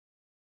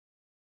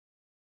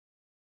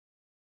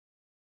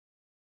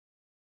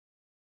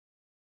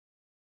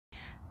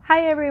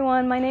Hi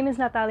everyone, my name is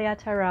Natalia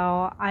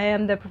Terrell. I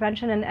am the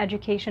Prevention and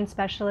Education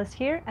Specialist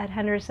here at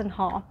Henderson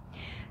Hall.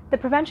 The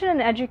Prevention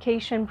and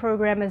Education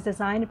Program is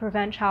designed to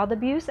prevent child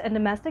abuse and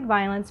domestic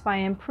violence by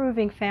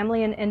improving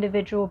family and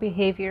individual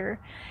behavior,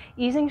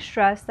 easing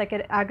stress that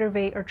could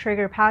aggravate or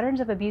trigger patterns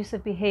of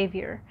abusive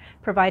behavior,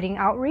 providing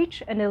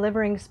outreach, and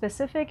delivering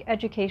specific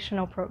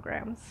educational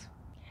programs.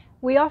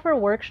 We offer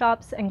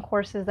workshops and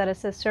courses that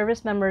assist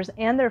service members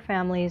and their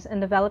families in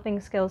developing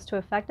skills to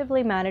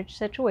effectively manage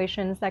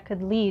situations that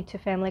could lead to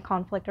family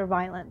conflict or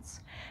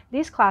violence.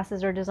 These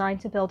classes are designed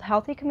to build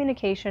healthy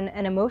communication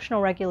and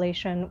emotional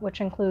regulation,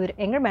 which include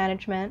anger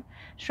management,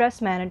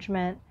 stress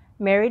management,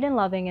 married and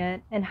loving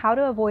it, and how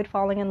to avoid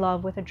falling in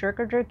love with a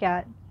jerk or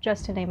jerkette,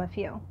 just to name a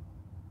few.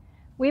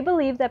 We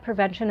believe that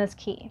prevention is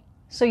key,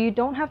 so you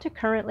don't have to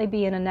currently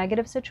be in a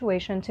negative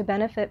situation to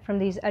benefit from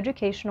these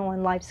educational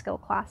and life skill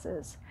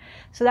classes.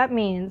 So that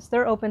means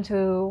they're open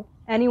to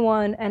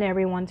anyone and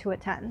everyone to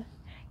attend.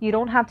 You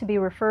don't have to be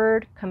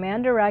referred,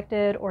 command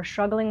directed, or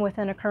struggling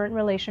within a current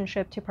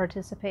relationship to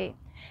participate.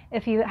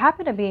 If you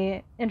happen to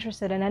be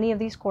interested in any of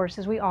these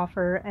courses we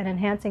offer and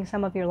enhancing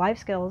some of your life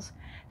skills,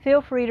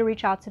 feel free to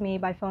reach out to me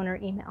by phone or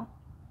email.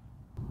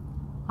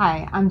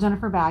 Hi, I'm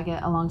Jennifer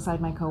Baggett alongside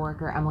my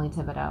coworker Emily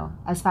Thibodeau.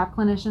 As FAP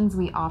clinicians,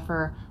 we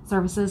offer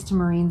services to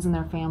Marines and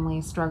their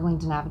families struggling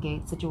to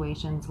navigate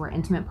situations where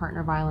intimate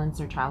partner violence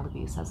or child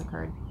abuse has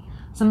occurred.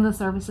 Some of the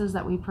services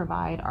that we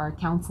provide are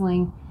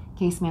counseling,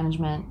 case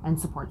management, and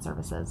support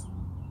services.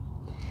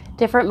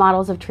 Different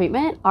models of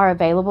treatment are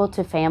available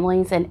to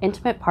families and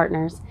intimate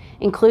partners,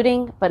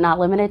 including, but not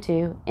limited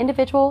to,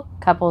 individual,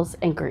 couples,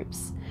 and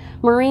groups.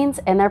 Marines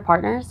and their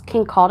partners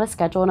can call to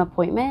schedule an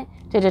appointment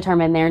to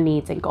determine their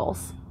needs and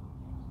goals.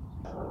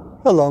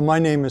 Hello, my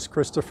name is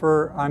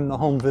Christopher. I'm the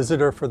home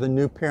visitor for the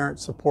new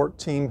parent support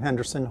team,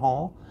 Henderson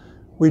Hall.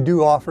 We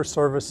do offer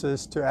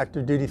services to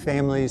active duty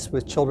families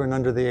with children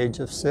under the age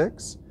of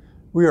 6.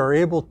 We are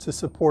able to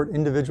support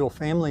individual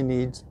family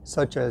needs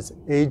such as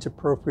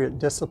age-appropriate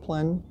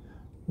discipline,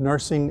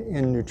 nursing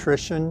and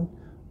nutrition,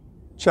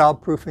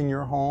 child-proofing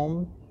your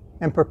home,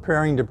 and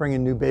preparing to bring a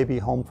new baby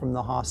home from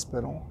the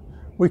hospital.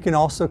 We can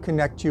also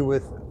connect you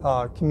with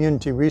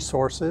community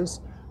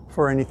resources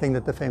for anything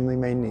that the family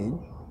may need.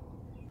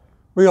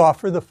 We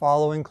offer the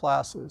following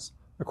classes: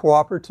 the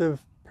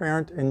Cooperative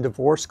Parent and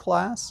Divorce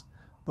class,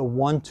 the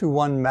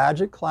One-to-One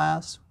Magic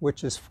class,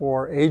 which is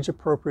for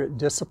age-appropriate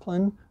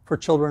discipline for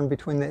children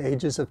between the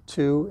ages of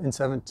 2 and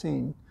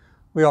 17.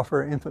 We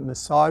offer an infant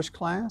massage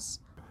class.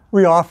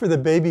 We offer the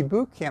Baby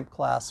Boot Camp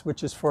class,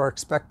 which is for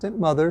expectant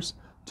mothers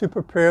to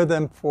prepare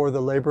them for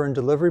the labor and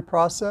delivery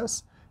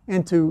process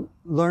and to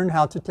learn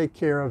how to take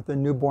care of the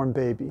newborn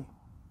baby.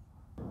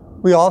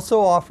 We also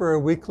offer a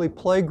weekly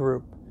play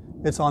group.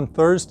 It's on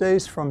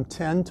Thursdays from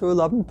 10 to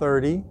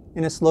 11:30,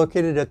 and it's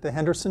located at the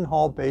Henderson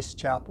Hall Base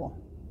Chapel.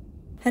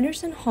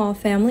 Henderson Hall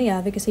Family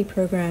Advocacy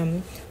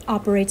Program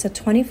operates a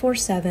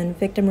 24/7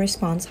 victim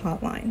response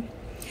hotline.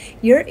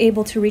 You're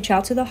able to reach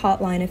out to the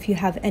hotline if you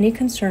have any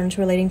concerns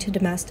relating to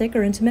domestic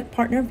or intimate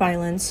partner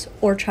violence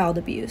or child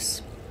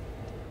abuse.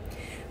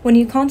 When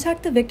you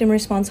contact the victim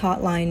response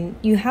hotline,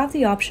 you have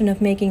the option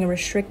of making a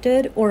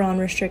restricted or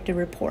unrestricted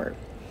report.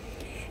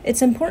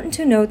 It's important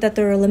to note that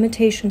there are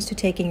limitations to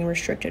taking a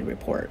restricted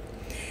report.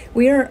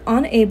 We are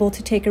unable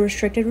to take a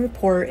restricted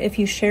report if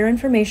you share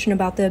information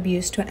about the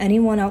abuse to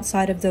anyone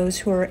outside of those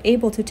who are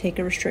able to take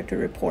a restricted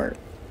report.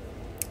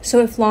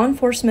 So if law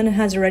enforcement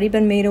has already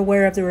been made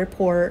aware of the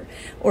report,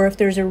 or if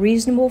there's a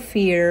reasonable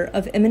fear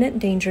of imminent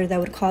danger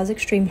that would cause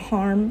extreme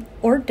harm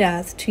or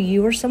death to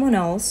you or someone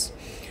else,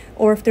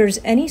 or if there's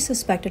any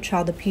suspected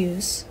child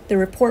abuse, the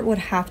report would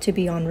have to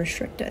be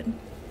unrestricted.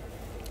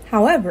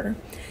 However,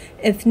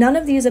 if none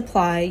of these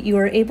apply, you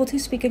are able to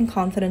speak in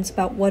confidence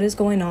about what is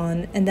going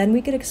on, and then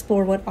we could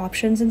explore what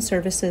options and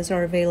services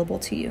are available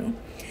to you.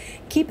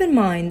 Keep in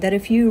mind that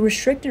if you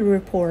restrict a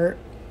report,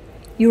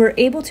 you are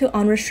able to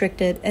unrestrict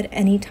it at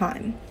any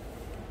time.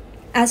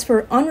 As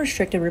for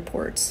unrestricted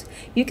reports,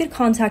 you could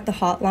contact the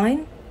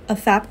hotline, a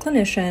FAP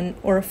clinician,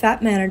 or a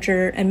FAP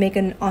manager and make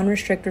an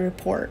unrestricted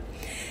report.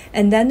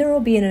 And then there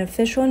will be an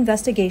official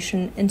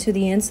investigation into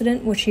the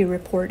incident which you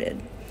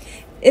reported.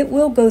 It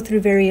will go through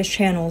various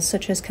channels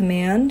such as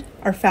command,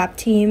 our FAP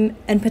team,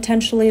 and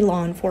potentially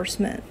law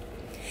enforcement.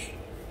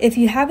 If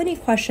you have any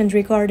questions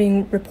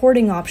regarding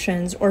reporting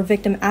options or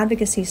victim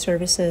advocacy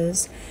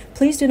services,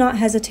 please do not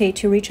hesitate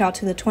to reach out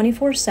to the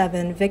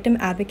 24/7 Victim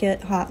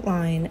Advocate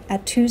Hotline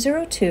at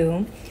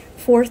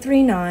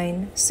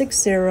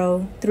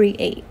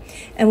 202-439-6038,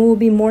 and we will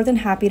be more than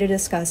happy to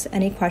discuss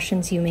any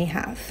questions you may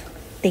have.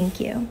 Thank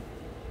you.